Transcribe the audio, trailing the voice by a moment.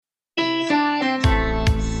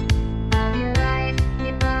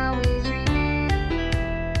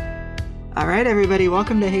All right, everybody,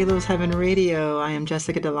 welcome to Halos Heaven Radio. I am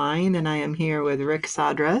Jessica Deline, and I am here with Rick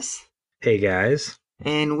Sadras. Hey guys.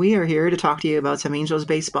 And we are here to talk to you about some Angels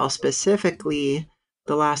baseball, specifically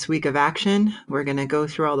the last week of action. We're going to go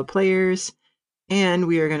through all the players, and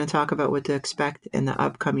we are going to talk about what to expect in the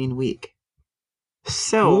upcoming week.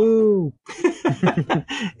 So,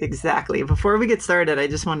 exactly. Before we get started, I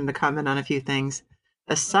just wanted to comment on a few things.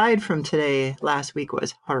 Aside from today, last week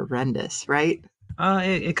was horrendous, right?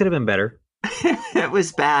 It could have been better. It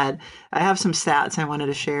was bad. I have some stats I wanted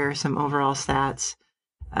to share, some overall stats.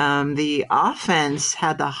 The offense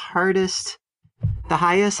had the highest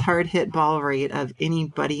hard hit ball rate of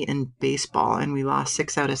anybody in baseball, and we lost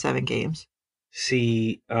 6 out of 7 games.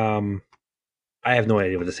 See, I have no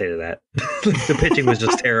idea what to say to that. The pitching was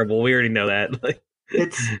just terrible. We already know that.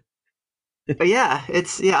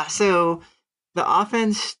 So the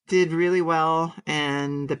offense did really well,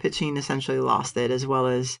 and the pitching essentially lost it, as well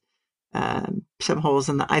as some holes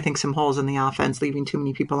in the offense, leaving too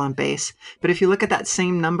many people on base. But if you look at that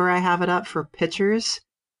same number, I have it up for pitchers.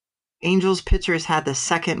 Angels pitchers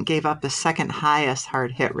gave up the second highest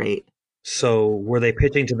hard hit rate. So were they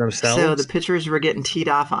pitching to themselves? So the pitchers were getting teed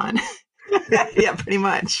off on. Yeah, pretty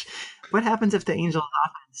much. What happens if the Angels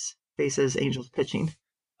offense faces Angels pitching?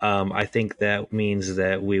 I think that means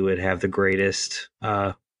that we would have the greatest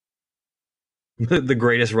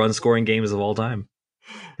run scoring games of all time.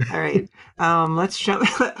 All right. Let's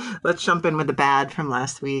jump in with the bad from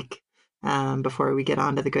last week before we get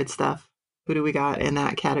on to the good stuff. Who do we got in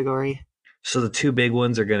that category? So the two big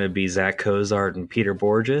ones are going to be Zach Cozart and Peter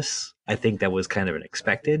Bourjos. I think that was kind of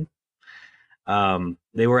expected.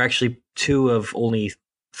 They were actually two of only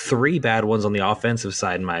 3 bad ones on the offensive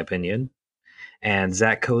side, in my opinion. And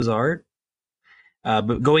Zach Cozart,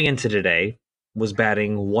 but going into today, was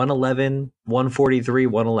batting 111, 143,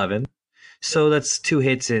 111. So that's 2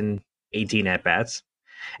 hits in 18 at-bats.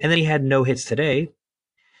 And then he had no hits today,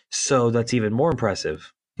 so that's even more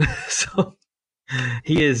impressive. So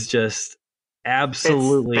he is just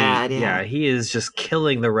absolutely bad, yeah. He is just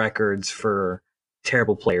killing the records for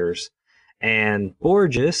terrible players. And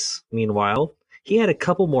Bourjos, meanwhile, he had a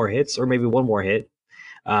couple more hits, or maybe one more hit.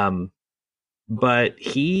 But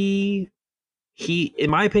he in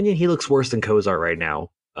my opinion, he looks worse than Cozart right now.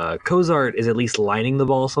 Cozart is at least lining the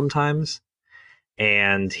ball sometimes,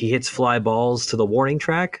 and he hits fly balls to the warning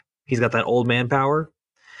track. He's got that old man power.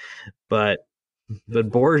 But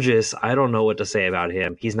Bourjos, I don't know what to say about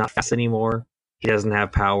him. He's not fast anymore. He doesn't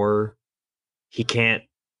have power. He can't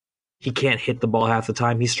hit the ball half the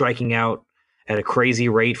time. He's striking out at a crazy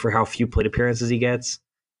rate for how few plate appearances he gets.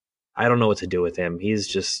 I don't know what to do with him.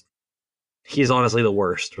 He's honestly the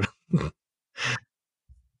worst.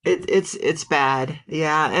 It's bad.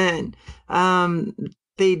 Yeah. And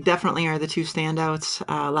they definitely are the two standouts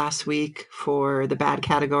last week for the bad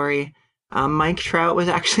category. Mike Trout was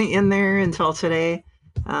actually in there until today.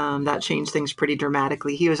 That changed things pretty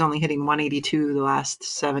dramatically. He was only hitting 182 the last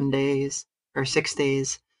 7 days or 6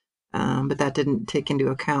 days. But that didn't take into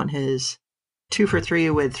account his 2 for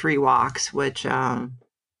 3 with 3 walks, which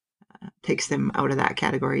takes him out of that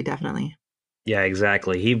category, definitely. Yeah,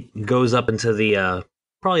 exactly. He goes up into the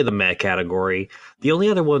probably the meh category. The only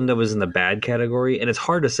other one that was in the bad category, and it's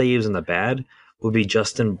hard to say he was in the bad, would be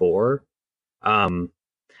Justin Bour.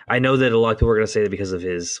 I know that a lot of people are going to say that because of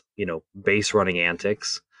his, base running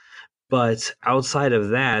antics. But outside of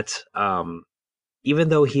that, even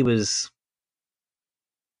though he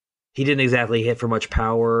didn't exactly hit for much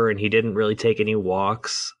power, and he didn't really take any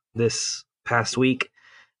walks this past week,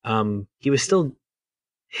 he was still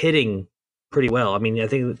hitting pretty well. I mean, I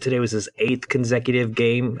think today was his 8th consecutive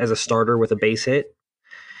game as a starter with a base hit.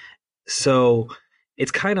 So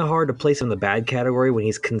it's kind of hard to place him in the bad category when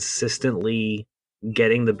he's consistently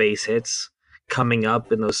getting the base hits, coming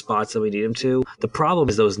up in those spots that we need him to. The problem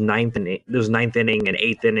is those ninth inning and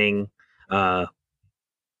 8th inning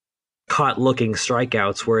caught looking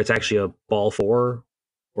strikeouts where it's actually a ball 4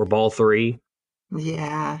 or ball 3.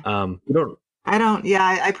 Yeah.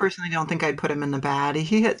 I personally don't think I'd put him in the bad.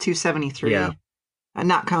 He hit 273. Yeah.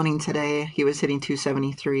 Not counting today, he was hitting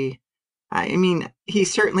 273. I mean, he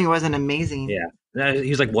certainly wasn't amazing. Yeah.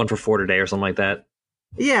 He was like 1 for 4 today or something like that.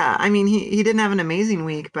 Yeah, I mean, he didn't have an amazing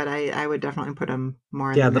week, but I would definitely put him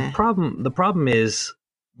more in the meh. The problem is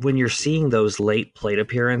when you're seeing those late plate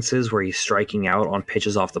appearances where he's striking out on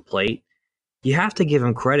pitches off the plate, you have to give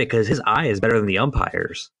him credit because his eye is better than the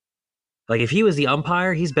umpires. Like, if he was the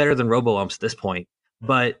umpire, he's better than robo-umps at this point.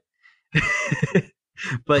 But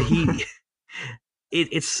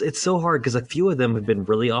it's so hard because a few of them have been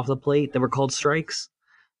really off the plate that were called strikes.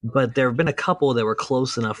 But there have been a couple that were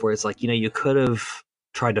close enough where it's like, you could have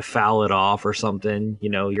tried to foul it off or something.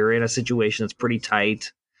 You're in a situation that's pretty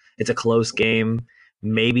tight. It's a close game.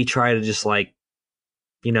 Maybe try to just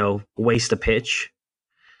waste a pitch.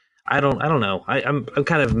 I don't know. I'm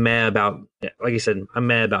kind of mad about, like you said, I'm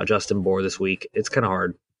mad about Justin Bour this week. It's kind of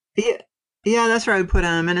hard. Yeah, yeah, that's where I would put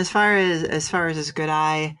him. And as far as his good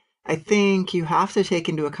eye, I think you have to take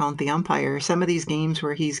into account the umpire. Some of these games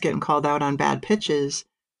where he's getting called out on bad pitches,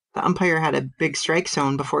 the umpire had a big strike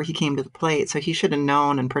zone before he came to the plate, so he should have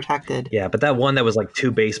known and protected. Yeah, but that one that was like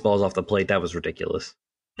 2 baseballs off the plate, that was ridiculous.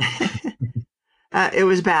 It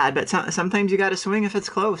was bad, but sometimes you got to swing if it's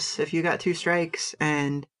close. If you got 2 strikes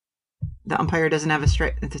and the umpire doesn't have a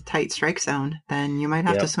tight strike zone, then you might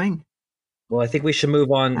have to swing. Well, I think we should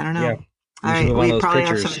move on. I don't know. Yeah. All right, we probably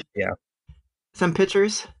pitchers. have some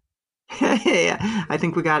pitchers. Yeah, I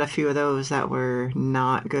think we got a few of those that were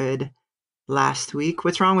not good last week.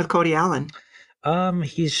 What's wrong with Cody Allen?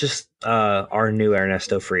 He's just our new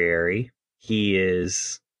Ernesto Frieri.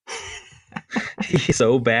 He's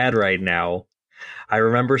so bad right now. I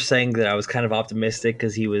remember saying that I was kind of optimistic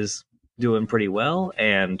because he was doing pretty well,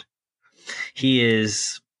 and he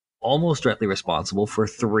is almost directly responsible for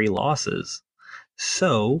 3 losses.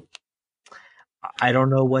 So I don't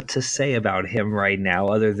know what to say about him right now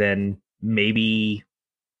other than maybe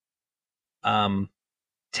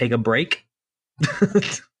take a break.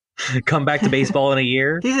 Come back to baseball in a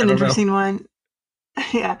year. He's an interesting one.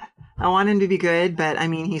 Yeah, I want him to be good, but I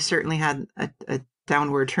mean, he certainly had a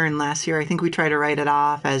downward turn last year. I think we try to write it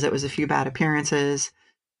off as it was a few bad appearances.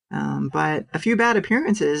 But a few bad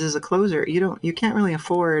appearances as a closer, you can't really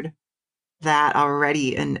afford that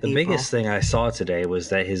already in The April. biggest thing I saw today was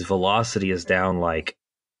that his velocity is down like,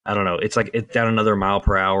 I don't know, it's down another mile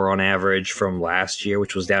per hour on average from last year,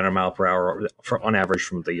 which was down a mile per hour on average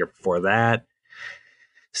from the year before that.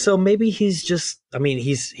 So maybe he's just, I mean,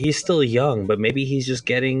 he's still young, but maybe he's just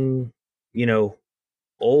getting,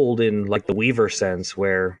 old in like the Weaver sense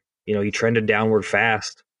where, he trended downward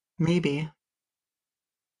fast. Maybe.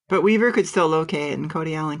 But Weaver could still locate, and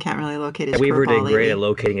Cody Allen can't really locate his Weaver did great lately. at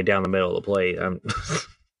locating it down the middle of the plate.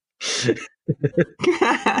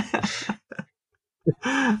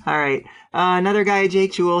 All right. Another guy,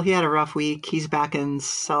 Jake Jewell, he had a rough week. He's back in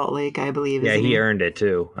Salt Lake, I believe. Yeah, he earned it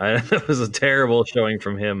too. It was a terrible showing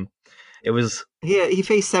from him. It was. He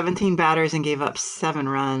faced 17 batters and gave up 7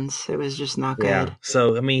 runs. It was just not good. Yeah.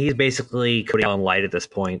 So, I mean, he's basically Cody Allen light at this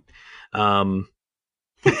point.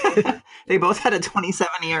 They both had a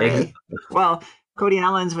 27 ERA. Well, Cody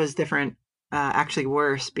Allen's was different, actually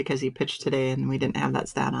worse because he pitched today and we didn't have that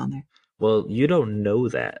stat on there. Well, you don't know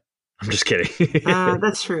that. I'm just kidding.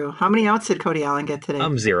 That's true. How many outs did Cody Allen get today?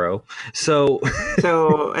 0. So,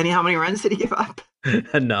 how many runs did he give up?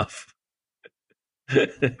 Enough.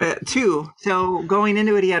 2. So going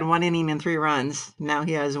into it, he had 1 inning and 3 runs. Now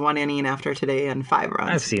he has 1 inning after today and 5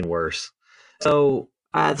 runs. I've seen worse. So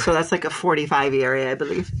that's like a 45 ERA, I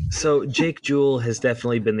believe. So Jake Jewell has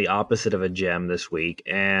definitely been the opposite of a gem this week,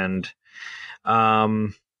 and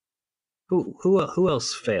who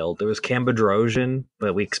else failed? There was Cam Bedrosian,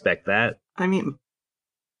 but we expect that. I mean,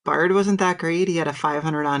 Bard wasn't that great. He had a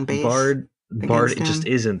 500 on base. Bard just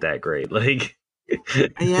isn't that great. Like,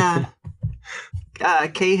 yeah.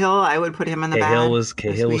 Cahill, I would put him in the bad.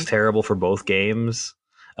 Cahill was terrible for both games.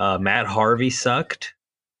 Matt Harvey sucked.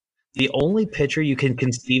 The only pitcher you can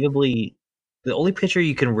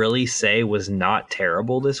really say was not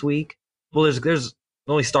terrible this week. Well, there's the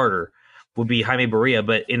only starter would be Jaime Barria,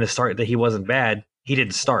 but in the start that he wasn't bad, he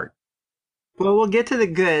didn't start. Well, we'll get to the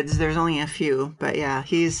goods. There's only a few, but yeah,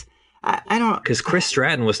 I don't, because Chris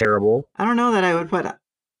Stratton was terrible. I don't know that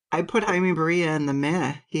I'd put Jaime Barria in the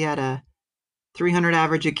meh. He had a 300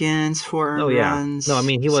 average against, 4 runs. No, I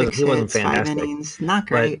mean he wasn't fantastic. 5 innings, not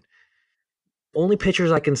great. But only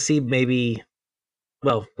pitchers I can see maybe.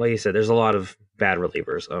 Well, like you said, there's a lot of bad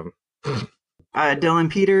relievers. Dylan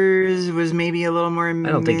Peters was maybe a little more. I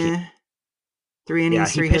don't think 3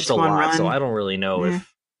 innings, 3 hits, 1 run. So I don't really know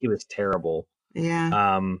if he was terrible. Yeah.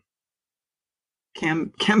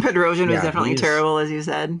 Cam Bedrosian was definitely terrible, as you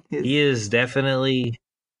said. He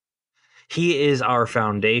is our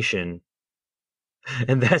foundation,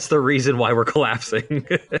 and that's the reason why we're collapsing.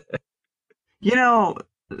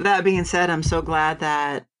 That being said, I'm so glad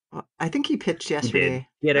that I think he pitched yesterday.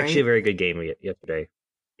 He had actually a very good game yesterday.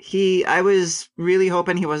 I was really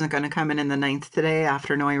hoping he wasn't going to come in the 9th today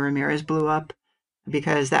after Noe Ramirez blew up,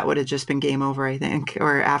 because that would have just been game over, I think.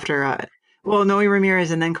 Or after, Noe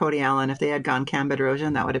Ramirez and then Cody Allen. If they had gone Cam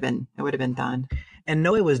Bedrosian, it would have been done. And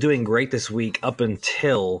Noe was doing great this week up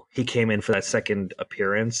until he came in for that second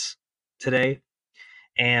appearance today.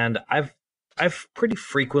 And I've I've pretty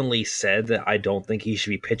frequently said that I don't think he should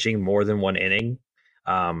be pitching more than one inning.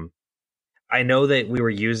 Um, I know that we were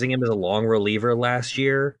using him as a long reliever last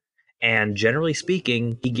year, and generally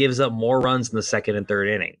speaking, he gives up more runs in the second and third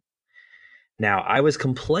inning. Now, I was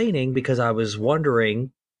complaining because I was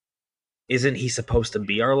wondering, isn't he supposed to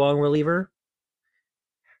be our long reliever?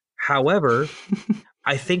 However,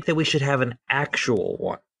 I think that we should have an actual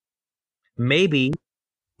one. Maybe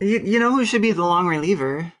You know who should be the long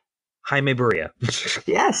reliever? Jaime Barria.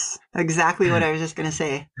 Yes, exactly what I was just going to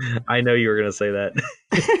say. I know you were going to say that.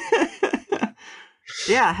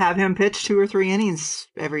 Yeah, have him pitch 2 or 3 innings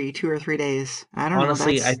every 2 or 3 days. I don't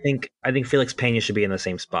Honestly, know. I think Felix Pena should be in the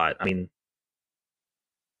same spot. I mean,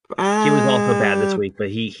 he was also bad this Uh, week, but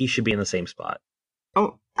he should be in the same spot.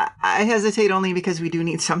 oh, I hesitate only because we do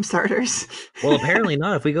need some starters. Well, apparently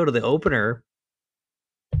not. If we go to the opener,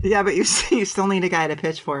 Yeah, but you still need a guy to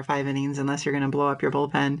pitch 4 or 5 innings unless you're going to blow up your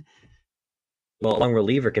bullpen. well, a long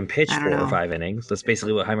reliever can pitch I don't 4 or know. 5 innings. That's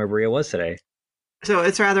basically what Jaime Barria was today. So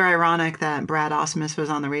it's rather ironic that Brad Ausmus was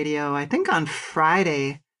on the radio, I think on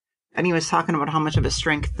Friday, and he was talking about how much of a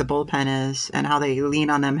strength the bullpen is and how they lean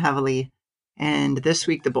on them heavily. And this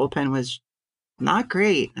week the bullpen was not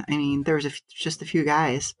great. I mean, there was just a few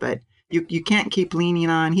guys, but you can't keep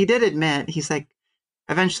leaning on. He did admit, he's like,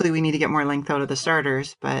 eventually we need to get more length out of the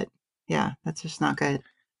starters, but yeah, that's just not good.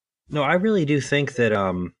 No, I really do think that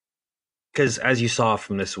because as you saw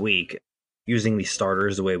from this week, using the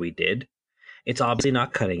starters the way we did, it's obviously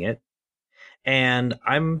not cutting it. And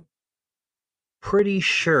I'm pretty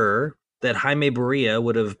sure that Jaime Barria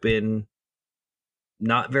would have been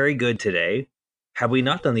not very good today had we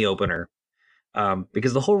not done the opener.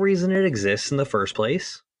 Because the whole reason it exists in the first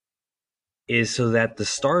place is so that the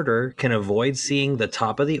starter can avoid seeing the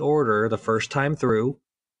top of the order the first time through,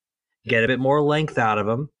 get a bit more length out of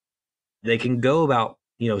them. They can go about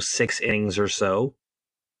 6 innings or so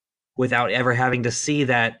without ever having to see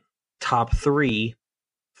that top 3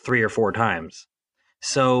 or 4 times.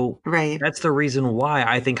 So Right. that's the reason why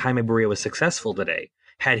I think Jaime Barria was successful today.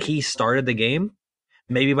 Had he started the game,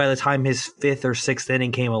 maybe by the time his 5th or 6th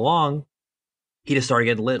inning came along, he'd have started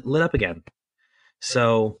getting lit up again.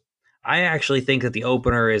 So I actually think that the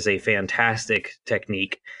opener is a fantastic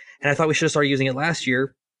technique, and I thought we should have started using it last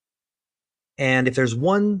year. And if there's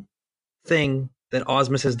one thing that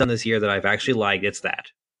Ausmus has done this year that I've actually liked, it's that.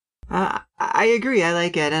 I agree. I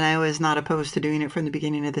like it, and I was not opposed to doing it from the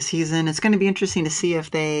beginning of the season. It's going to be interesting to see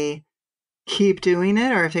if they keep doing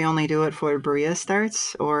it, or if they only do it for Berea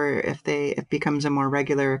starts, or if it becomes a more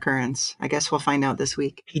regular occurrence. I guess we'll find out this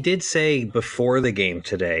week. He did say before the game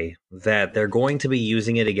today that they're going to be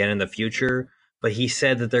using it again in the future, but he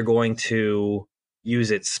said that they're going to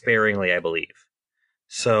use it sparingly, I believe.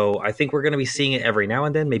 So I think we're going to be seeing it every now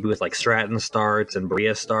and then, maybe with like Stratton starts and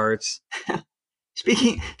Berea starts.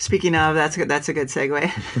 Speaking of, that's a good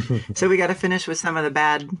segue. So we got to finish with some of the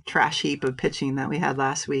bad trash heap of pitching that we had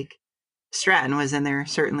last week. Stratton was in there,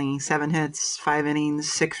 certainly 7 hits, 5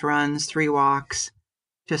 innings, 6 runs, 3 walks.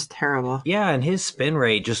 Just terrible. Yeah, and his spin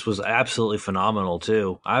rate just was absolutely phenomenal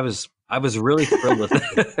too. I was really thrilled with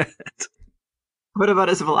it. What about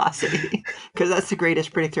his velocity? Because that's the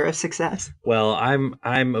greatest predictor of success. Well,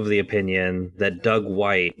 I'm of the opinion that Doug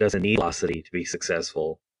White doesn't need velocity to be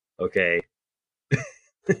successful. Okay.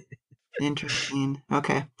 Interesting.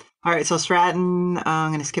 Okay. All right. So Stratton,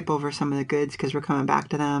 I'm going to skip over some of the goods because we're coming back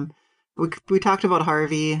to them. We talked about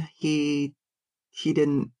Harvey. He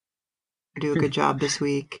didn't do a good job this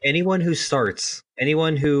week. Anyone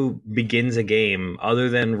who begins a game other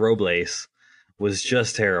than Robles was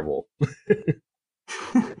just terrible.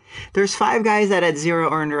 There's 5 guys that had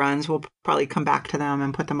 0 earned runs. We'll probably come back to them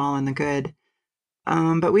and put them all in the good.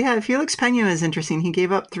 But we had Felix Pena is interesting. He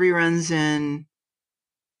gave up 3 runs in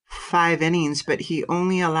 5 innings, but he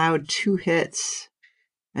only allowed 2 hits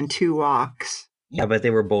and 2 walks. Yeah, but they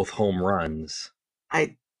were both home runs.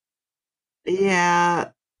 Yeah.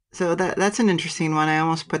 So that's an interesting one. I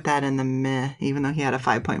almost put that in the meh, even though he had a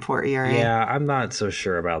 5.4 ERA. Yeah, I'm not so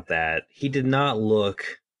sure about that. He did not look.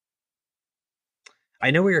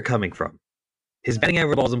 I know where you're coming from. His batting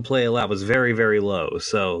average balls in play allowed was very, very low,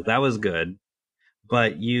 so that was good.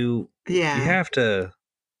 But you have to,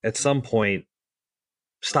 at some point,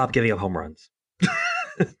 stop giving up home runs.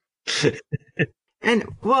 And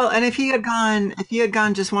if he had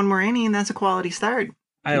gone just one more inning, that's a quality start.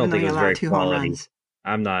 I don't think it was very 2 quality. home runs.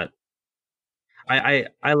 I'm not.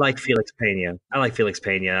 I like Felix Pena. I don't think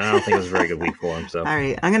it was a very good week for him. So all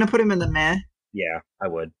right, I'm gonna put him in the meh. Yeah, I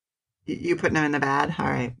would. You putting him in the bad? All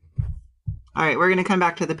right. We're gonna come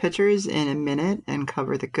back to the pitchers in a minute and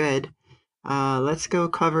cover the good. Let's go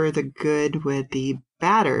cover the good with the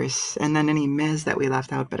batters and then any Miz that we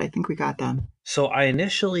left out, but I think we got them. So I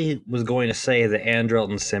initially was going to say that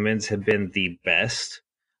Andrelton Simmons had been the best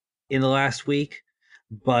in the last week,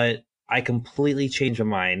 but I completely changed my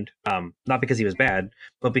mind. Not because he was bad,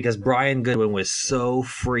 but because Brian Goodwin was so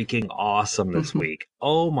freaking awesome this week.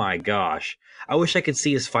 Oh my gosh. I wish I could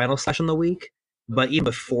see his final slash on the week, but even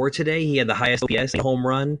before today, he had the highest OPS home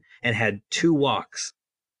run and had 2 walks.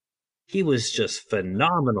 He was just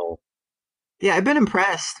phenomenal. Yeah, I've been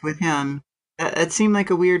impressed with him. It seemed like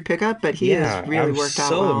a weird pickup, but he has Yeah, really I'm worked out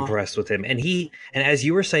so well. impressed with him. And as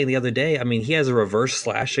you were saying the other day, I mean, he has a reverse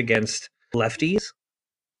slash against lefties.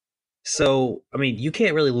 So, I mean, you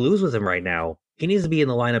can't really lose with him right now. He needs to be in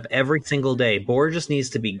the lineup every single day. Borges needs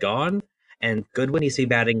to be gone, and Goodwin needs to be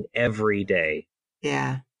batting every day.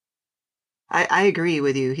 Yeah, I agree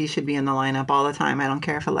with you. He should be in the lineup all the time. I don't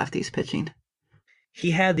care if a lefty's pitching.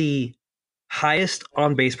 He had the highest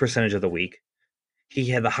on base percentage of the week. He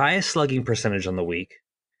had the highest slugging percentage on the week,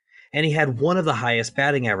 and he had one of the highest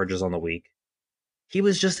batting averages on the week. He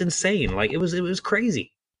was just insane. Like it was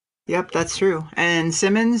crazy. Yep, that's true. And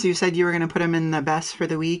Simmons, you said you were going to put him in the best for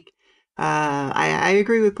the week. I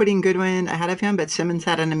agree with putting Goodwin ahead of him, but Simmons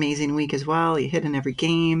had an amazing week as well. He hit in every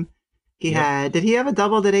game. Yep. Did he have a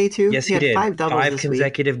double today too? Yes, He he had did. 5 doubles this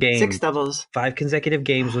week. 6 doubles. 5 consecutive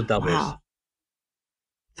games with doubles. Wow.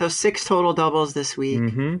 So 6 total doubles this week.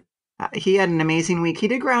 Mm-hmm. He had an amazing week. He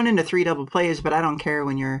did ground into 3 double plays, but I don't care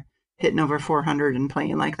when you're hitting over 400 and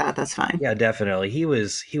playing like that. That's fine. Yeah, definitely. He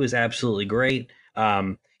was absolutely great.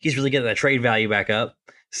 He's really getting that trade value back up,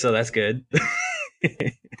 so that's good.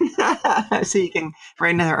 So you can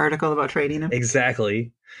write another article about trading him.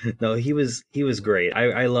 Exactly. No, he was great.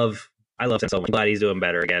 I love him so much. I'm glad he's doing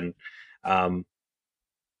better again. Um,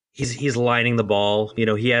 he's lining the ball. You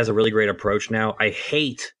know, he has a really great approach now. I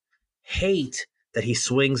hate that he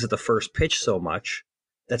swings at the first pitch so much.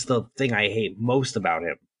 That's the thing I hate most about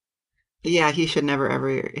him. Yeah, he should never ever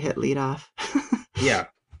hit leadoff. Yeah.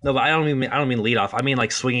 No, but I don't mean lead off. I mean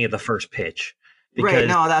like swinging at the first pitch. Right, Because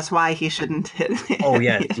no, that's why he shouldn't hit. oh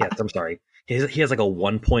yes, leadoff. yes, I'm sorry. He has like a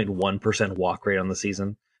 1.1% walk rate on the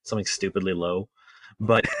season, something stupidly low.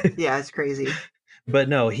 But Yeah, it's crazy. but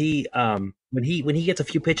no, he when he gets a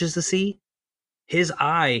few pitches to see, his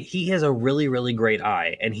eye, he has a really really great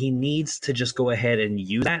eye, and he needs to just go ahead and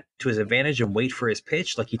use that to his advantage and wait for his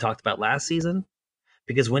pitch, like he talked about last season.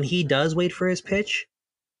 Because when he does wait for his pitch,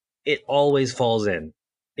 it always falls in.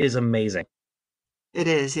 It is amazing. It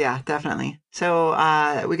is, yeah, definitely.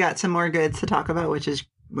 So we got some more goods to talk about, which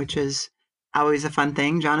is always a fun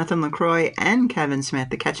thing. Jonathan Lucroy and Kevin Smith,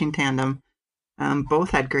 the catching tandem, both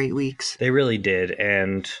had great weeks. They really did,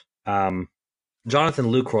 and Jonathan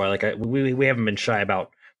Lucroy, we haven't been shy about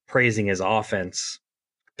praising his offense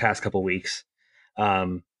past couple weeks.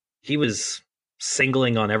 He was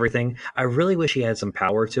singling on everything. I really wish he had some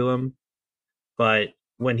power to him, but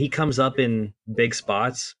when he comes up in big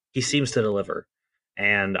spots, he seems to deliver.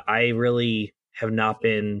 And I really have not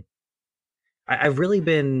been. I've really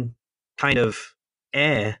been kind of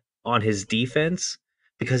on his defense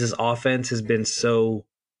because his offense has been so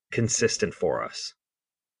consistent for us.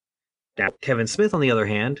 Now, Kevin Smith, on the other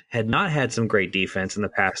hand, had not had some great defense in the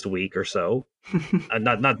past week or so.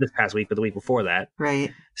 Not this past week, but the week before that.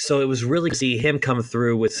 Right. So it was really to see him come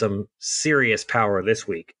through with some serious power this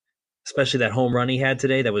week, especially that home run he had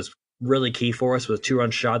today that was really key for us with a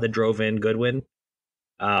 2-run shot that drove in Goodwin.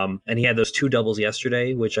 And he had those 2 doubles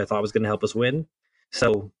yesterday, which I thought was going to help us win.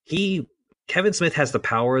 So Kevin Smith has the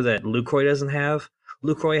power that Lucroy doesn't have.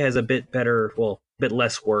 Lucroy has a bit better, well, a bit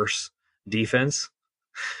less worse defense,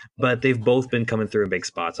 but they've both been coming through in big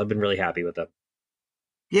spots. I've been really happy with them.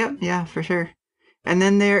 Yep, yeah, for sure. And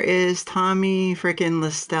then there is Tommy frickin'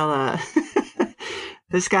 LaStella.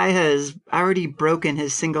 This guy has already broken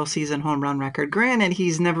his single season home run record. Granted,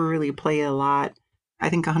 he's never really played a lot. I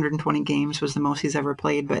think 120 games was the most he's ever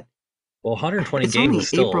played, but Well, 120 it's games only is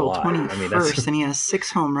still a April lot. 21st, I mean, that's and he has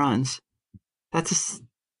 6 home runs.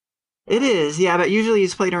 It is, yeah, but usually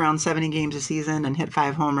he's played around 70 games a season and hit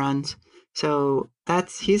 5 home runs. So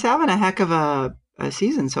he's having a heck of a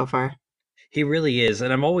season so far. he really is,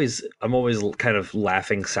 and I'm always kind of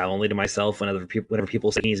laughing silently to myself whenever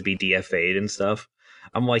people say he needs to be DFA'd and stuff.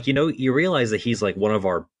 I'm like, you realize that he's like one of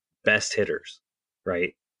our best hitters,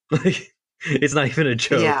 right? Like, it's not even a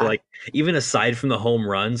joke. Yeah, Like, even aside from the home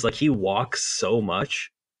runs, like he walks so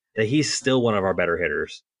much that he's still one of our better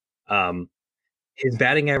hitters. Um, his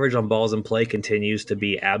batting average on balls in play continues to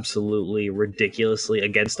be absolutely ridiculously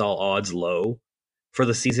against all odds low. For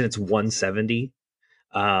the season, it's 170.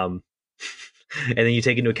 Um, and then you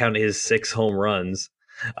take into account his 6 home runs.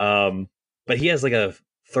 Um, but he has like a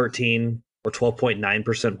 13 or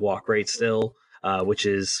 12.9% walk rate still, which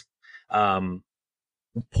is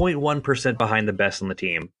 0.1% behind the best on the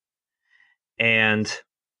team. And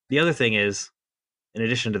the other thing is, in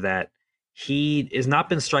addition to that, he has not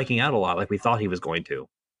been striking out a lot like we thought he was going to.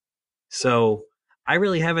 So I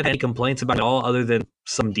really haven't had any complaints about it all, other than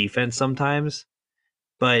some defense sometimes.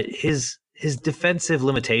 But his defensive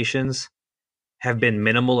limitations have been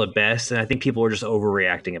minimal at best, and I think people are just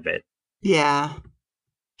overreacting a bit. Yeah.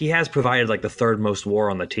 He has provided like the third most WAR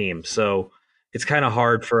on the team, so it's kind of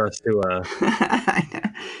hard for us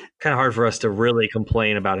to really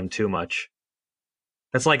complain about him too much.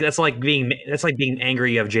 That's like being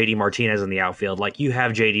angry you have JD Martinez in the outfield. Like, you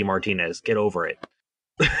have JD Martinez, get over it.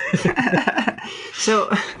 So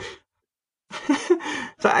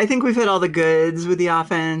I think we've hit all the goods with the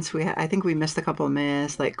offense. I think we missed a couple of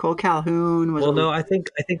misses. Like Cole Calhoun was. Well, no, I think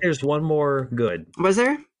there's one more good. Was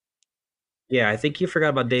there? Yeah, I think you forgot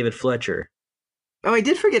about David Fletcher. Oh, I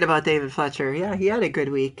did forget about David Fletcher. Yeah, he had a good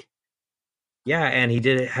week. Yeah, and he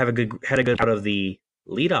did had a good out of the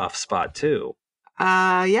leadoff spot too.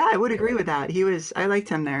 Yeah, I would agree with that. I liked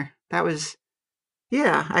him there. That was,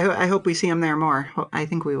 yeah. I hope we see him there more. I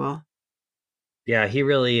think we will. Yeah, he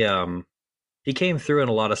really he came through in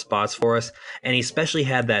a lot of spots for us, and he especially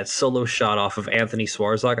had that solo shot off of Anthony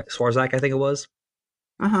Swarzak, I think it was.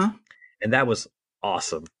 Uh-huh. And that was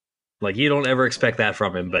awesome. Like, you don't ever expect that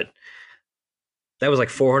from him, but that was like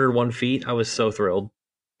 401 feet. I was so thrilled.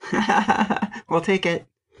 We'll take it.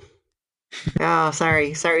 Oh,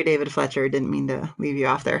 sorry, David Fletcher. Didn't mean to leave you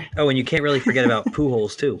off there. Oh, and you can't really forget about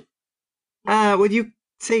Pujols too. Would you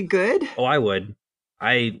say good? Oh, I would.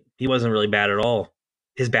 He wasn't really bad at all.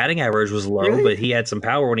 His batting average was low, Really? but he had some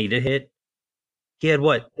power when he did hit. He had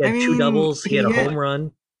what? He had two doubles. He had a home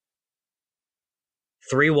run,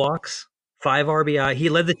 3 walks, 5 RBI. He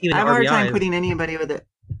led the team in RBIs. I have a hard time putting anybody with it.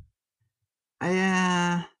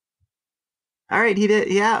 All right, he did.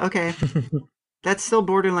 Yeah, okay. That's still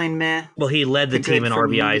borderline meh. Well, he led the team in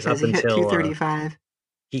RBIs up until 235.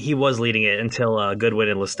 He was leading it until Goodwin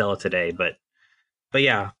and La Stella today, but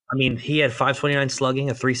yeah, I mean, he had 529 slugging,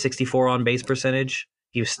 a 364 on base percentage.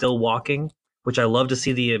 He was still walking, which I love to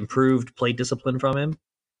see the improved plate discipline from him.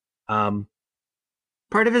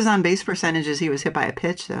 Part of his on base percentage is he was hit by a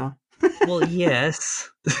pitch, though. Well,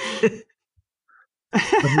 yes.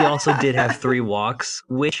 But he also did have 3 walks,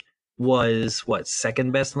 which was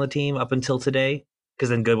second best on the team up until today, because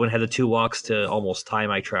then Goodwin had the 2 walks to almost tie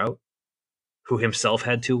Mike Trout, who himself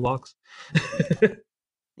had 2 walks.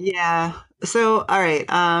 Yeah. So, all right.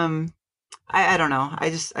 I don't know. I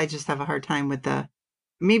just have a hard time with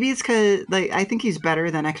maybe it's because, like, I think he's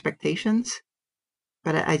better than expectations,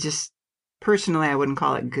 but I just personally, I wouldn't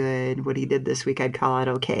call it good. What he did this week, I'd call it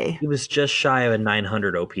okay. He was just shy of a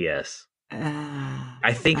 900 OPS.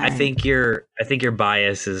 I think your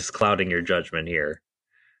bias is clouding your judgment here.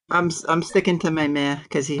 I'm sticking to my meh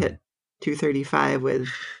because he hit 235 with.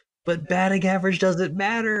 But batting average doesn't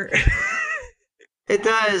matter. It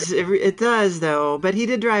does. It does, though. But he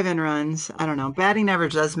did drive in runs. I don't know. Batting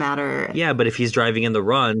average does matter. Yeah, but if he's driving in the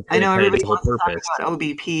run, I know everybody wants to talk about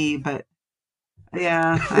OBP, but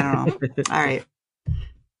yeah, I don't know. All right,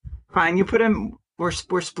 fine. You put him. We're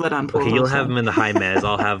split on Pujols. Okay, you'll have him in the high mez.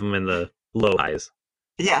 I'll have him in the low highs.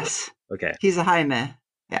 Yes. Okay. He's a high meh.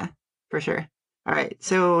 Yeah, for sure. All right.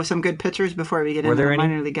 So some good pitchers before we get into the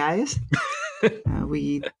minor league guys.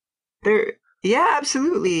 Yeah,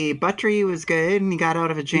 absolutely. Buttrey was good, and he got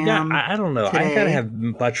out of a jam. I don't know. Today. I gotta have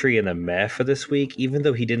Buttrey in the meh for this week, even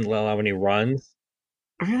though he didn't allow any runs.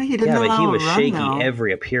 Really, he didn't allow a run, but he was shaky though.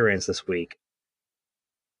 every appearance this week.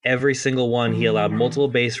 Every single one, he allowed multiple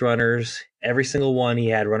base runners. Every single one, he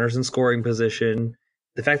had runners in scoring position.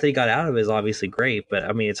 The fact that he got out of it is obviously great, but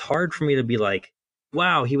I mean, it's hard for me to be like,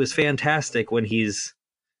 wow, he was fantastic when he's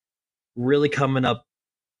really coming up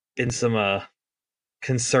in some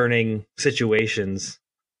concerning situations.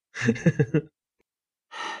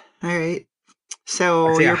 All right.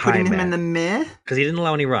 So you're putting him in the meh? Because he didn't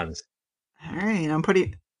allow any runs. All right. I'm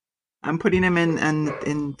putting him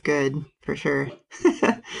in good for sure.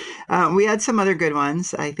 We had some other good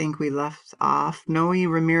ones. I think we left off. Noe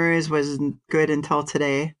Ramirez was good until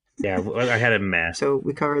today. Yeah, I had him meh. So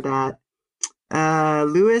we covered that.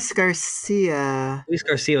 Luis Garcia. Luis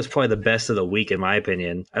Garcia was probably the best of the week, in my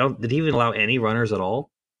opinion. Did he even allow any runners at all?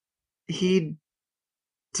 He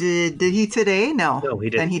did. Did he today? No, he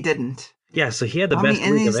didn't. Then he didn't. Yeah, so he had the best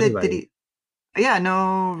week of anybody. Yeah,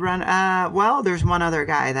 no run. Well, there's one other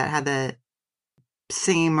guy that had the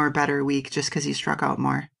same or better week just because he struck out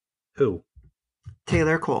more. Who?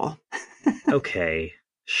 Taylor Cole. Okay,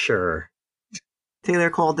 sure. Taylor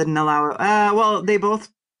Cole didn't allow. Well, they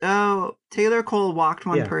both. Oh, Taylor Cole walked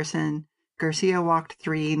one Yeah. person. Garcia walked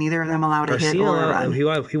 3. Neither of them allowed a hit Garcia, or a run.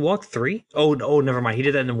 he walked 3? Oh, never mind. He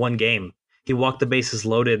did that in one game. He walked the bases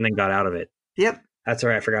loaded and then got out of it. Yep. That's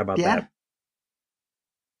right. I forgot about Yeah. that.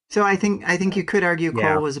 So I think you could argue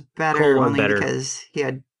Yeah. Cole was better Cole was only better. because he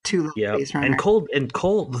had 2 little Yeah. base runners. And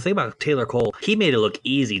Cole, the thing about Taylor Cole, he made it look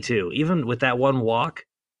easy too. Even with that one walk,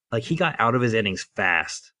 like he got out of his innings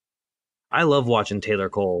fast. I love watching Taylor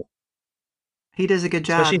Cole. He does a good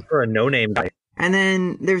job. Especially for a no-name guy. And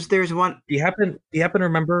then there's one. Do you happen to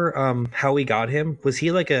remember how we got him? Was he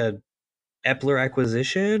like a Epler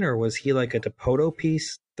acquisition, or was he like a Dipoto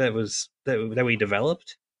piece that we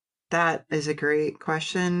developed? That is a great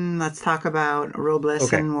question. Let's talk about Robles,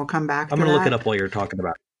 Okay. and we'll come back to I'm gonna that. look it up while you're talking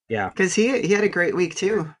about it. Yeah. Because he had a great week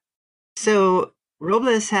too. So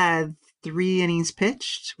Robles had 3 innings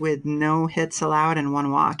pitched with no hits allowed and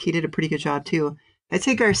 1 walk. He did a pretty good job too. I'd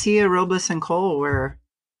say Garcia, Robles, and Cole were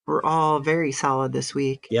all very solid this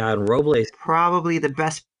week. Yeah, and Robles. Probably the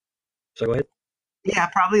best. So go ahead. Yeah,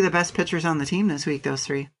 probably the best pitchers on the team this week. Those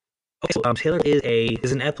 3. Okay, so Taylor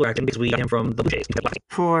is an Epler acquisition because we got him from the Blue Jays.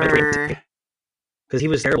 Because he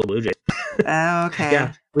was terrible at Blue Jays. Okay.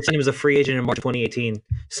 Yeah, we signed him as a free agent in March 2018.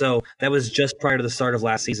 So that was just prior to the start of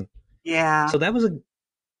last season. Yeah. So that was one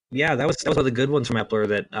of the good ones from Epler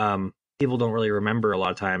that people don't really remember a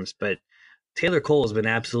lot of times. But Taylor Cole has been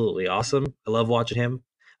absolutely awesome. I love watching him.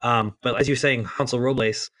 But as you're saying, Hansel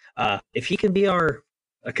Robles, if he can be a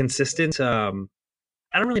consistent,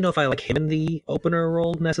 I don't really know if I like him in the opener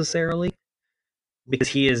role necessarily, because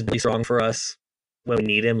he is really strong for us when we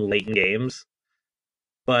need him late in games.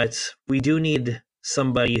 But we do need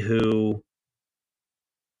somebody who.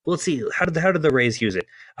 Well, let's see. How did the Rays use it?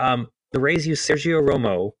 The Rays used Sergio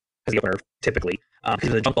Romo as the opener typically, because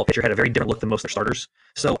the jump ball pitcher had a very different look than most of their starters.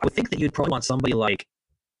 So I would think that you'd probably want somebody like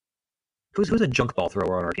who's a junk ball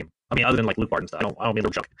thrower on our team. I mean, other than like Luke Barton stuff. I don't mean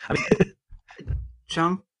junk. I mean,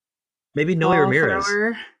 junk. Maybe Noe Ramirez.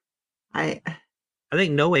 Thrower. I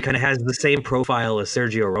think Noe kind of has the same profile as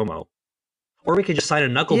Sergio Romo. Or we could just sign a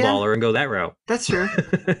knuckleballer and go that route. That's true.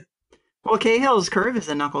 Well, Cahill's curve is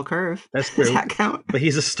a knuckle curve. That's true. Does that count? But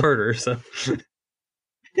he's a starter, so.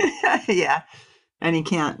 Yeah. And he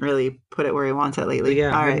can't really put it where he wants it lately.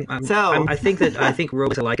 Yeah. All right. I think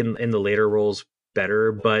Robles I like in the later roles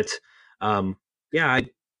better, but yeah,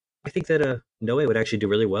 I think that Noe would actually do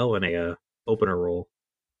really well in a opener role.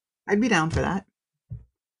 I'd be down for that.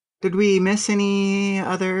 Did we miss any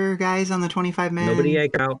other guys on the 25-man Nobody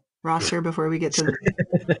out roster before we get to?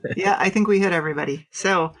 Yeah, I think we hit everybody.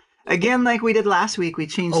 So again, like we did last week, we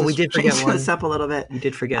changed this up a little bit. We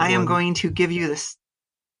did forget. I am going to give you this.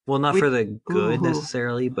 Well, not for the good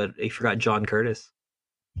necessarily, but I forgot John Curtis.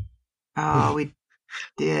 Oh, we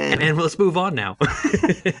did. And let's move on now.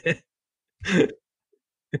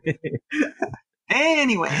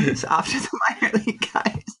 Anyways, off to the minor league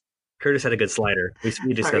guys. Curtis had a good slider. We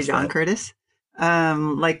discussed Sorry, John that. Curtis.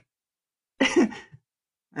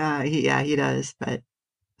 He does, but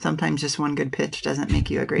sometimes just one good pitch doesn't make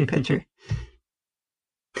you a great pitcher.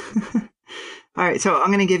 All right, so I'm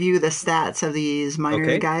going to give you the stats of these minor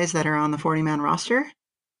league guys that are on the 40-man roster,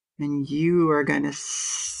 and you are going to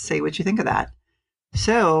say what you think of that.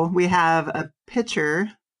 So we have a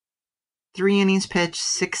pitcher, 3 innings pitched,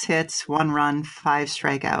 6 hits, 1 run, 5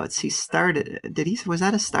 strikeouts. He started. Was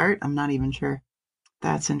that a start? I'm not even sure.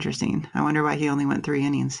 That's interesting. I wonder why he only went 3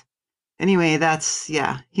 innings. Anyway, he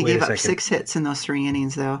gave up 6 hits in those 3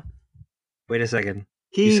 innings, though. Wait a second.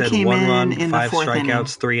 He said came 1 run, in 5 the 4th strikeouts, inning.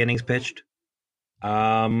 3 innings pitched.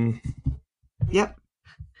 Yep.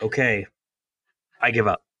 Okay. I give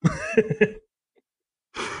up.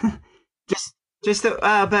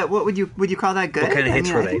 But what would you call that good? What kind of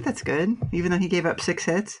hits were they? I think that's good, even though he gave up 6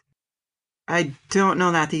 hits. I don't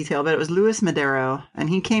know that detail, but it was Luis Madero,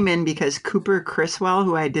 and he came in because Cooper Criswell,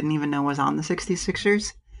 who I didn't even know was on the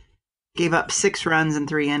 66ers, gave up 6 runs in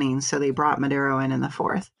 3 innings, so they brought Madero in the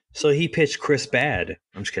 4th. So he pitched Chris Bad.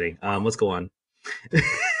 I'm just kidding. Let's go on.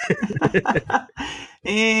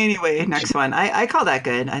 Anyway, next one. I call that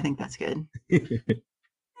good. I think that's good.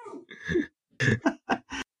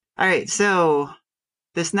 All right, so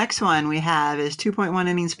this next one we have is 2.1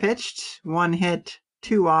 innings pitched, 1 hit,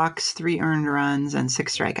 2 walks, 3 earned runs, and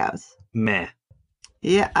 6 strikeouts. Meh.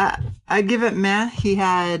 Yeah, I'd give it meh. He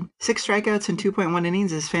had 6 strikeouts and 2.1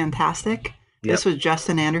 innings is fantastic. Yep. This was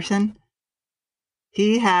Justin Anderson.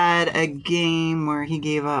 He had a game where he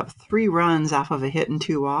gave up 3 runs off of a hit and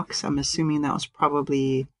 2 walks. I'm assuming that was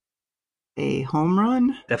probably a home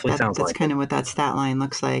run. Definitely sounds like that's kind of what that stat line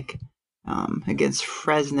looks like against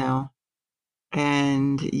Fresno.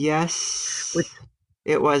 And yes,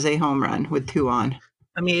 It was a home run with 2 on.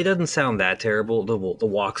 I mean, it doesn't sound that terrible. The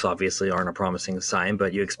walks obviously aren't a promising sign,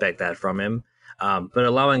 but you expect that from him. But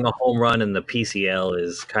allowing a home run in the PCL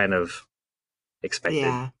is kind of expected.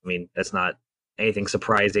 Yeah. I mean, that's not anything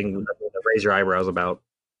surprising to raise your eyebrows about.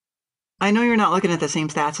 I know you're not looking at the same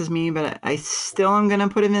stats as me, but I still am going to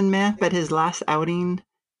put him in meh. But his last outing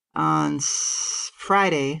on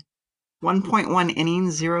Friday, 1.1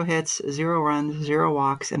 innings, 0 hits, 0 runs, 0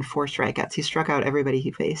 walks, and 4 strikeouts. He struck out everybody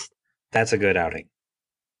he faced. That's a good outing.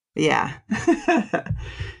 Yeah.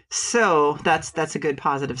 So that's a good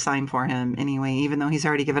positive sign for him anyway, even though he's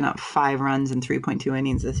already given up 5 runs in 3.2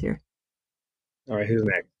 innings this year, All right, who's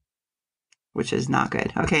next? which is not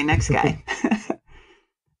good. Okay, next guy.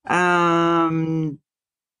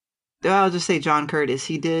 I'll just say John Curtis.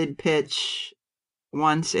 He did pitch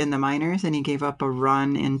once in the minors, and he gave up a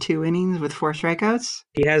run in 2 innings with 4 strikeouts.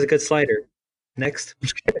 He has a good slider. Next.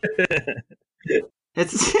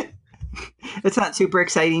 It's it's not super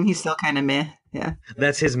exciting. He's still kind of meh. Yeah.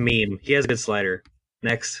 That's his meme. He has a good slider.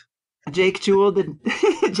 Next. Jake Jewell did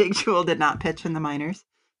Jake Jewell did not pitch in the minors,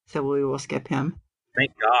 so we will skip him.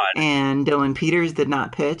 Thank God. And Dylan Peters did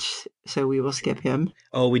not pitch, so we will skip him.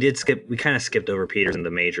 Oh, we did skip. We kind of skipped over Peters in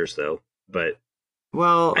the majors, though. But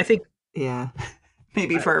Well, I think yeah,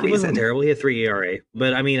 maybe for a he wasn't reason. terrible. He had 3 ERA.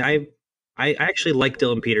 But I mean, I actually like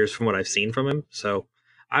Dylan Peters from what I've seen from him. So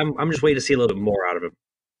I'm just waiting to see a little bit more out of him.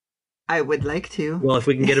 I would like to. Well, if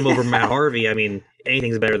we can get him over Matt Harvey, I mean,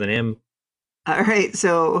 anything's better than him. All right,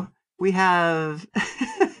 so we have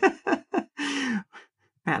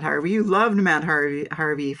Matt Harvey. You loved Matt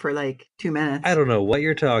Harvey for like 2 minutes. I don't know what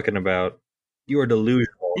you're talking about. You are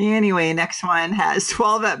delusional. Anyway, next one has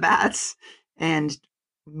 12 at bats and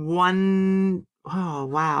one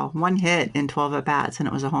hit in 12 at bats, and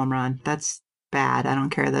it was a home run. That's bad. I don't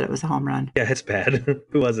care that it was a home run. Yeah, it's bad.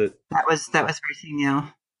 Who was it? That was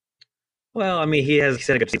Racino. Well, I mean, he's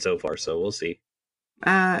had a good season so far, so we'll see.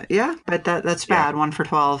 Yeah, but that's bad. 1 for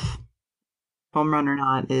 12, home run or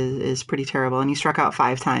not, is pretty terrible. And he struck out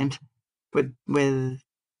 5 times with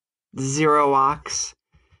 0 walks.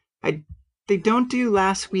 They don't do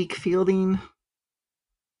last week fielding.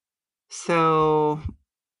 So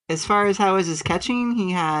as far as how is his catching,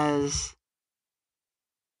 he has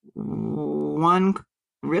 1.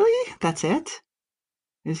 Really? That's it?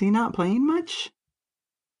 Is he not playing much?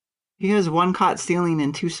 He has 1 caught stealing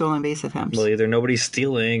and 2 stolen base attempts. Well, either nobody's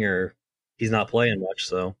stealing or he's not playing much,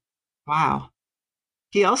 so. Wow.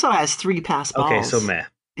 He also has 3 pass balls. Okay, so meh.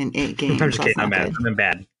 In 8 games. I'm just kidding. I'm mad. Good. I'm in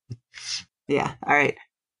bad. Yeah. All right.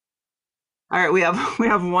 We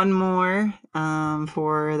have one more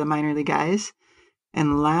for the minor league guys,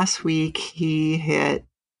 and last week he hit.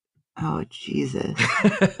 Oh Jesus!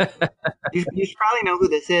 you should probably know who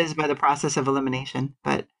this is by the process of elimination,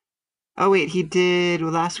 but oh wait, he did.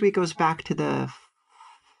 Well, last week goes back to the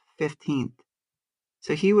 15th,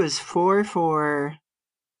 so he was 4 for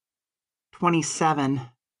 27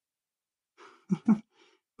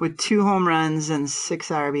 with 2 home runs and 6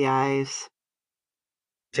 RBIs.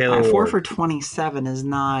 Taylor 4 Ward. for 27 is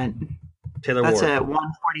not. Taylor That's Ward. a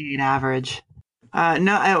 148 average.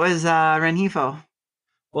 No, it was Rengifo.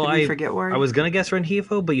 Well, Did we forget Ward? I was gonna guess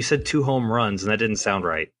Rengifo, but you said 2 home runs, and that didn't sound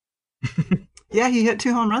right. Yeah, he hit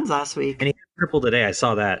 2 home runs last week. And he triple today. I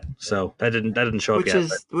saw that, so that didn't show up Which yet.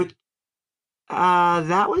 is which.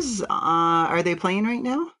 That was. Are they playing right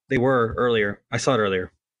now? They were earlier. I saw it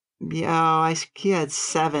earlier. Yeah, he had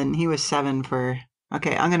 7. He was 7 for.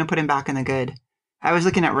 Okay, I'm gonna put him back in the good. I was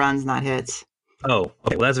looking at runs, not hits. Oh,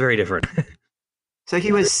 okay. Well, that's very different. So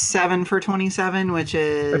he was 7 for 27, which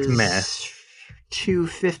is That's meh.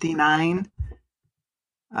 259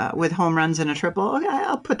 with home runs and a triple. Okay,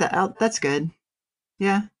 I'll put that out. That's good.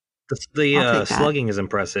 Yeah. The I'll take that. slugging is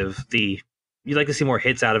impressive. You'd like to see more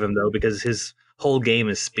hits out of him though, because his whole game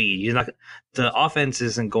is speed. The offense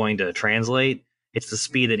isn't going to translate. It's the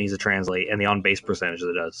speed that needs to translate, and the on base percentage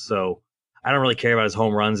that it does. So I don't really care about his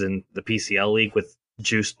home runs in the PCL league with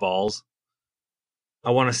juiced balls. I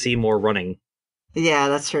want to see more running. Yeah,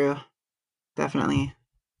 that's true. Definitely.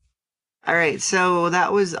 All right, so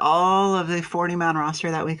that was all of the 40-man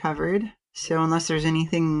roster that we covered. So unless there's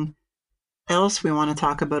anything else we want to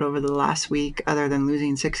talk about over the last week other than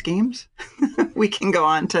losing 6 games, we can go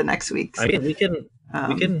on to next week's. I mean, we can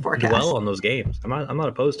forecast. dwell on those games. I'm not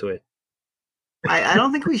opposed to it. I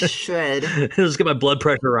don't think we should. Just get my blood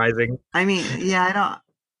pressure rising. I mean, yeah, I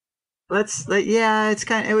don't.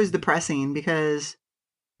 It was depressing because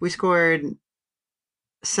we scored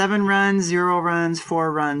 7 runs, 0 runs,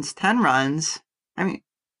 4 runs, 10 runs. I mean,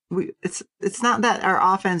 it's not that our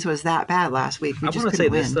offense was that bad last week. We I just want to say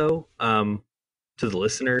couldn't this win. though, to the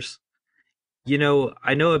listeners.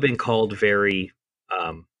 I know I've been called very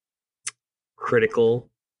um, critical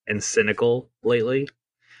and cynical lately,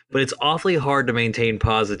 but it's awfully hard to maintain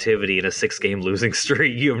positivity in a 6 game losing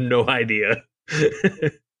streak. You have no idea.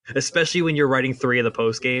 Especially when you're writing 3 of the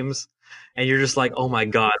post games and you're just like, oh my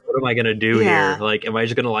God, what am I going to do here? Yeah. Like, am I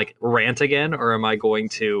just going to like rant again or am I going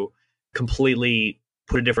to completely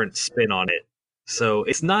put a different spin on it? So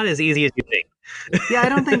it's not as easy as you think. Yeah, I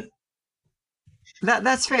don't think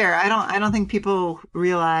that's fair. I don't think people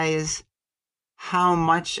realize how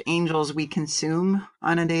much Angels we consume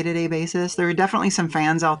on a day-to-day basis. There are definitely some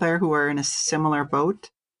fans out there who are in a similar boat,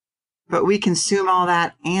 but we consume all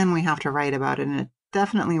that and we have to write about it, and it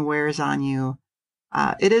definitely wears on you.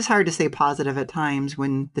 It is hard to stay positive at times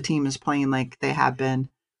when the team is playing like they have been.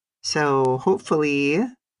 So hopefully,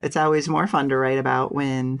 it's always more fun to write about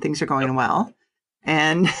when things are Yep, going well.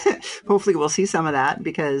 And hopefully, we'll see some of that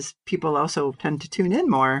because people also tend to tune in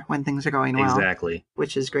more when things are going well, exactly.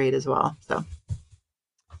 which is great as well. So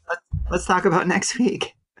let's talk about next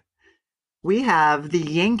week. We have the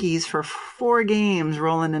Yankees for 4 games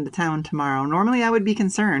rolling into town tomorrow. Normally, I would be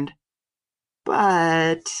concerned,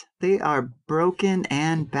 but they are broken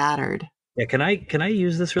and battered. Yeah, can I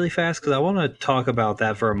use this really fast because I want to talk about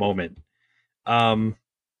that for a moment. Um,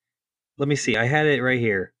 Let me see. I had it right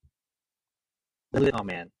here. Oh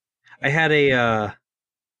man, I had a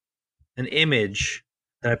an image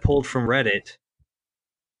that I pulled from Reddit.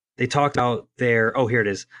 They talked about their here it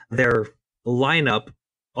is, their lineup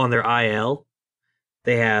on their IL.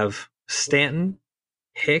 They have Stanton,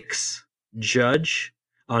 Hicks, Judge,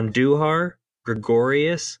 Andujar,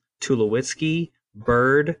 Gregorius, Tulowitzki,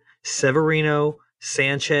 Bird, Severino,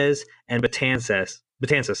 Sanchez, and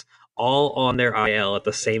Betances, all on their IL at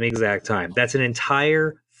the same exact time. That's an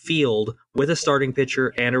entire field with a starting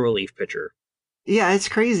pitcher and a relief pitcher. Yeah, it's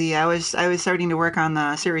crazy. I was starting to work on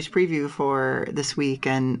the series preview for this week,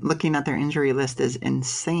 and looking at their injury list is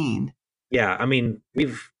insane. Yeah, I mean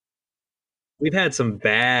we've had some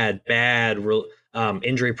bad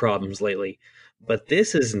injury problems lately, but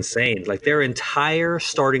this is insane. Like their entire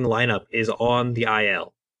starting lineup is on the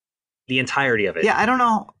IL, the entirety of it. Yeah, I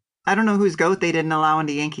don't know whose goat they didn't allow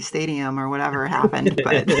into Yankee Stadium or whatever happened,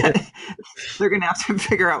 but they're gonna have to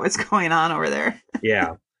figure out what's going on over there.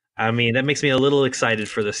 Yeah. I mean, that makes me a little excited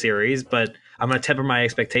for the series, but I'm going to temper my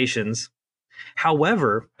expectations.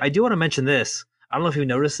 However, I do want to mention this. I don't know if you've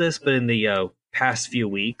noticed this, but in the past few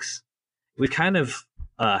weeks, we've kind of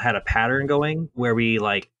had a pattern going where we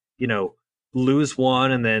lose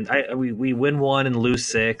one and then we win one and lose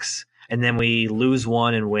six, and then we lose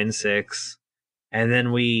one and win six, and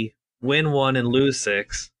then we win one and lose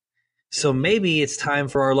six. So maybe it's time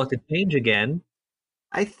for our luck to change again.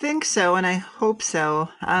 I think so, and I hope so.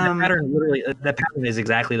 And that pattern is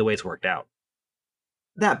exactly the way it's worked out.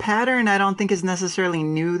 That pattern I don't think is necessarily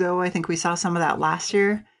new, though. I think we saw some of that last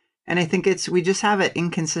year, and I think we just have an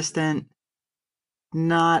inconsistent,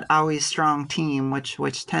 not always strong team,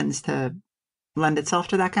 which tends to lend itself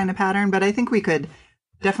to that kind of pattern. But I think we could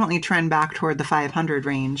definitely trend back toward the 500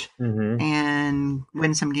 range Mm-hmm. and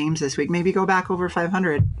win some games this week. Maybe go back over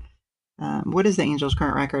 500. What is the Angels'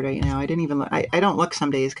 current record right now? I didn't even look. I don't look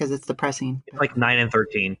some days because it's depressing. It's like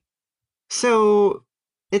 9-13. So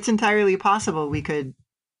it's entirely possible we could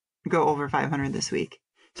go over 500 this week.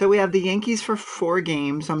 So we have the Yankees for 4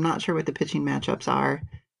 games. I'm not sure what the pitching matchups are.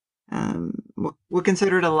 We'll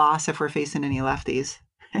consider it a loss if we're facing any lefties.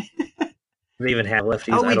 They even have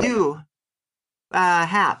lefties. Oh, I we don't. do.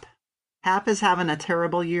 Hap. Hap is having a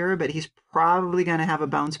terrible year, but he's probably going to have a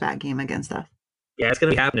bounce back game against us. Yeah, it's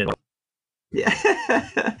gonna be happening.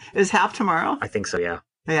 Yeah. Is Hap tomorrow? I think so. Yeah.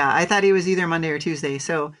 Yeah, I thought he was either Monday or Tuesday.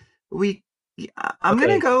 So we, I'm Okay.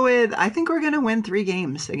 gonna go with. I think we're gonna win 3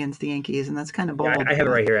 games against the Yankees, and that's kind of Yeah, bold. I have it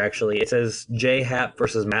right here. Actually, it says J Happ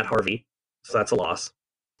versus Matt Harvey, so that's a loss.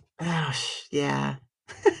 Oh, yeah.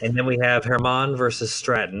 And then we have Herman versus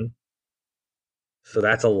Stratton, so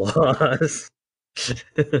that's a loss.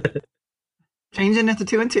 Changing it to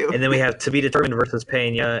 2-2. And then we have to be determined versus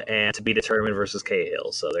Pena and to be determined versus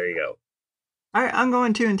Cahill. So there you go. All right, I'm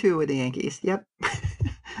going 2-2 with the Yankees. Yep,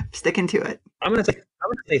 sticking to it. I'm gonna say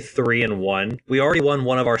 3-1. We already won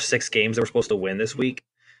one of our 6 games that we're supposed to win this week,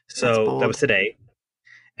 That's so bold. that was today.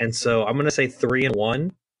 And so I'm gonna say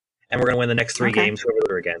 3-1, and we're gonna win the next 3 Okay. games whoever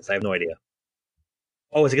they're against. I have no idea.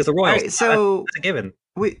 Oh, it's against the All Royals. right, so That's a given.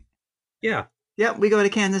 we Yeah. we go to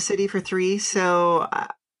Kansas City for 3. So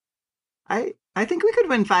I think we could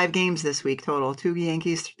win 5 games this week total. 2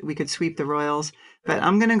 Yankees, we could sweep the Royals, but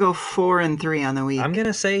I'm gonna go 4-3 on the week. I'm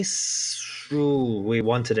gonna say we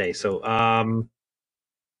won today. So I'm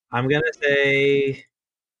gonna say,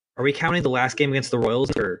 are we counting the last game against the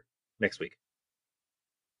Royals or next week?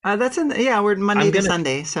 That's we're Monday I'm to gonna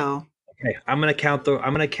Sunday, so okay. I'm gonna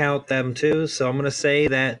count them too. So I'm gonna say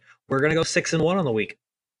that we're gonna go 6-1 on the week.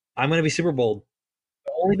 I'm gonna be super bold,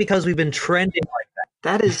 only because we've been trending like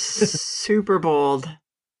that is super bold.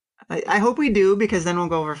 I hope we do because then we'll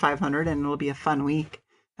go over 500 and it'll be a fun week.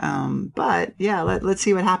 But yeah, let's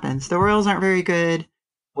see what happens. The Royals aren't very good.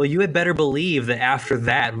 well, you had better believe that after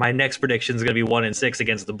that, my next prediction is going to be 1-6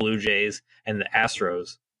 against the Blue Jays and the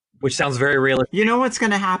Astros, which sounds very realistic. You know what's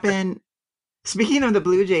going to happen? Speaking of the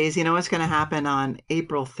Blue Jays, you know what's going to happen on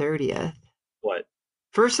April 30th? What?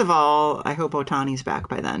 First of all, I hope Otani's back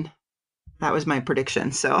by then. That was my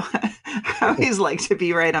prediction. So I always like to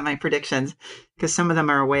be right on my predictions because some of them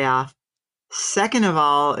are way off. Second of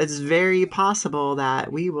all, it's very possible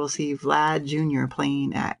that we will see Vlad Jr.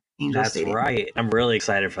 playing at Angel That's Stadium. right. I'm really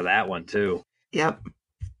excited for that one too. Yep.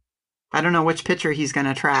 I don't know which pitcher he's going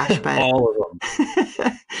to trash, but all of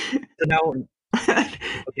them. So now,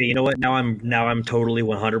 okay, you know what? Now I'm totally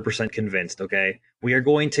 100% convinced. Okay, we are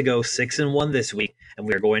going to go 6-1 this week, and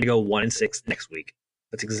we are going to go 1-6 next week.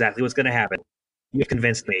 That's exactly what's going to happen. You've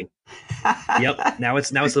convinced me. Yep. Now it's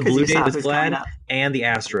the Blue Jays with Vlad and the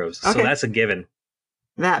Astros. Okay. So that's a given.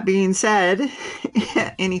 That being said,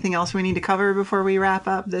 anything else we need to cover before we wrap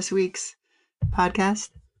up this week's podcast?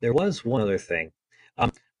 There was one other thing.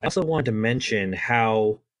 I also wanted to mention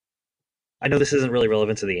how I know this isn't really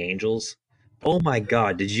relevant to the Angels. Oh my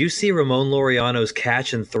God! Did you see Ramon Laureano's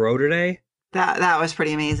catch and throw today? That was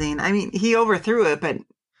pretty amazing. I mean, he overthrew it, but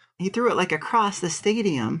he threw it like across the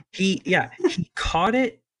stadium. He caught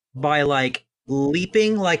it by like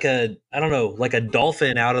leaping like a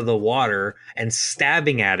dolphin out of the water and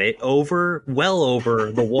stabbing at it well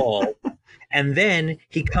over the wall. And then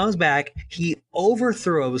he comes back, he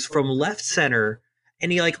overthrows from left center,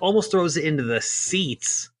 and he like almost throws it into the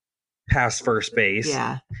seats past first base.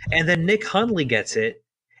 Yeah. And then Nick Hundley gets it,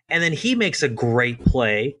 and then he makes a great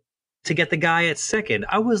play to get the guy at second.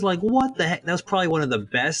 I was like, what the heck? That was probably one of the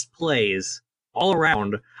best plays all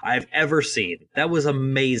around I've ever seen. That was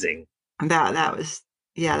amazing. That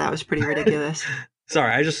was pretty ridiculous.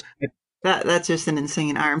 Sorry, that's just an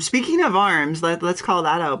insane arm. Speaking of arms, let's call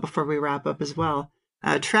that out before we wrap up as well.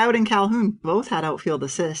 Trout and Calhoun both had outfield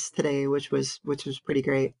assists today, which was pretty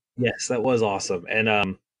great. Yes, that was awesome.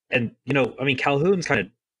 And you know, I mean, Calhoun's kind of, I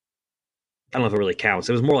don't know if it really counts.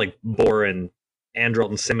 It was more like Bour and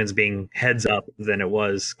Andrelton Simmons being heads up than it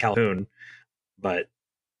was Calhoun. But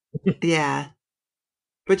yeah.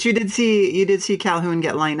 But you did see Calhoun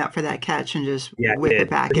get lined up for that catch and just whip it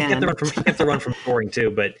back in. He kept the run from scoring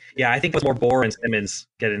too. But yeah, I think it was more Bour and Simmons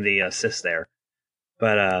getting the assist there.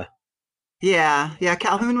 But yeah,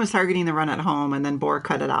 Calhoun was targeting the run at home, and then Bour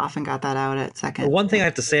cut it off and got that out at second. One thing I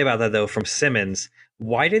have to say about that though, from Simmons,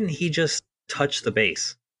 why didn't he just touch the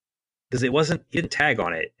base? Because he didn't tag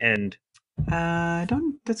on it, and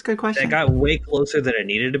that's a good question. That got way closer than it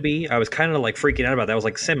needed to be. I was kind of like freaking out about that. I was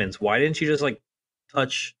like, Simmons, why didn't you just like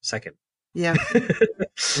touch second? Yeah.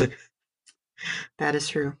 That is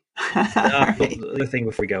true. Right. The other thing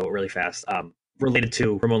before we go really fast, related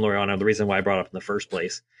to Ramon Laureano, the reason why I brought it up in the first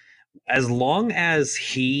place, as long as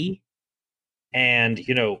he and,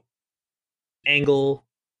 you know, Engel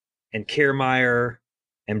and Kiermaier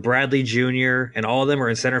and Bradley Jr. and all of them are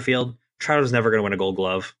in center field, Trout is never going to win a Gold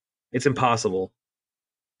Glove. It's impossible.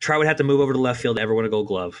 Trout would have to move over to left field to ever win a Gold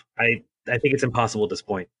Glove. I think it's impossible at this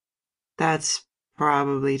point. That's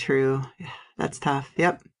probably true. That's tough.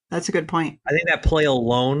 Yep, that's a good point. I think that play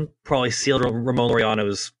alone probably sealed Ramon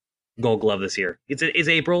Laureano's Gold Glove this year. It's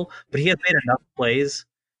April, but he has made enough plays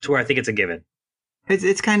to where I think it's a given.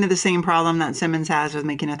 It's kind of the same problem that Simmons has with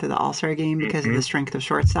making it to the All-Star game because of the strength of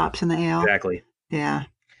shortstops in the AL. Exactly. Yeah.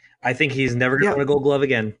 I think he's never going to win a Gold Glove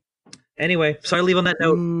again. Anyway, so I leave on that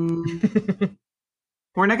note.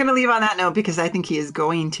 We're not going to leave on that note because I think he is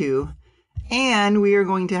going to. And we are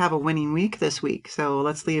going to have a winning week this week. So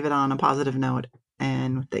let's leave it on a positive note.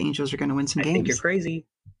 And the Angels are going to win some games. I think you're crazy.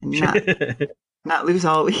 And not lose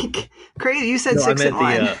all week. Crazy. You said 6-1.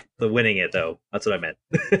 I meant the winning it, though. That's what I meant.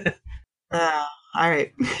 All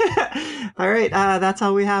right. All right. That's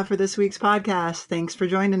all we have for this week's podcast. Thanks for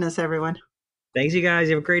joining us, everyone. Thanks, you guys.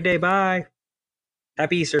 You have a great day. Bye.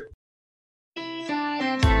 Happy Easter.